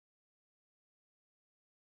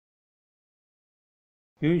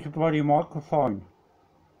Use the bloody microphone.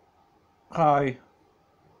 Okay.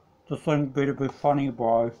 This thing better be funny,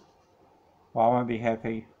 bro. I won't be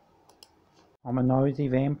happy. I'm a nosy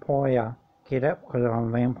vampire. Get it? Because I'm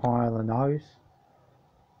a vampire of the nose.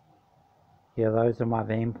 Yeah, those are my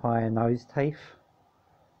vampire nose teeth.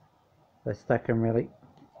 They stick in really...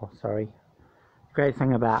 Oh, sorry. The great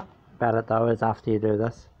thing about it though is after you do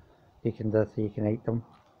this, you can eat them.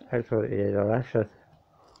 Absolutely delicious.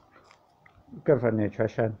 Good for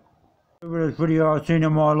nutrition. This video I've seen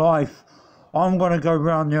in my life. I'm gonna go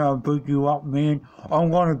round there and beat you up, man.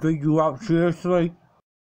 I'm gonna beat you up, seriously.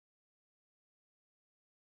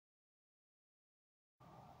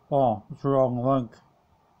 Oh, it's the wrong link.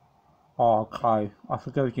 Oh, okay. I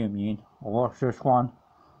forgive you, man. I'll watch this one.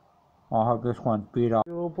 I hope this one's better.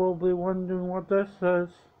 You're probably wondering what this is.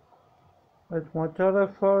 It's my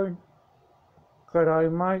telephone.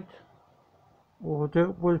 G'day, mate. Well,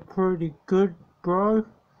 that was pretty good, bro.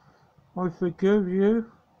 I forgive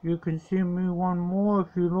you. You can send me one more if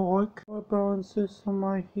you like. I balance this on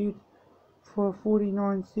my head for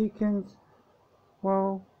 49 seconds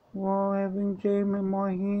while having jam in my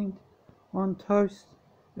hand on toast.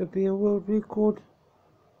 It'd be a world record.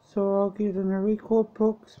 So I'll get in the record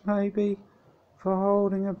books maybe for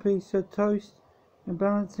holding a piece of toast and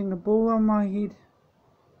balancing a ball on my head.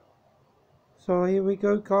 So here we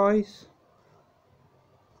go, guys.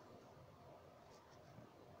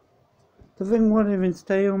 The thing won't even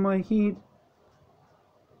stay on my head.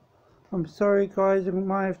 I'm sorry, guys, I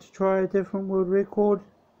might have to try a different world record.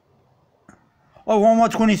 I want my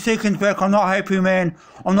 20 seconds back. I'm not happy, man.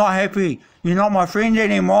 I'm not happy. You're not my friend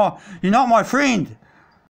anymore. You're not my friend.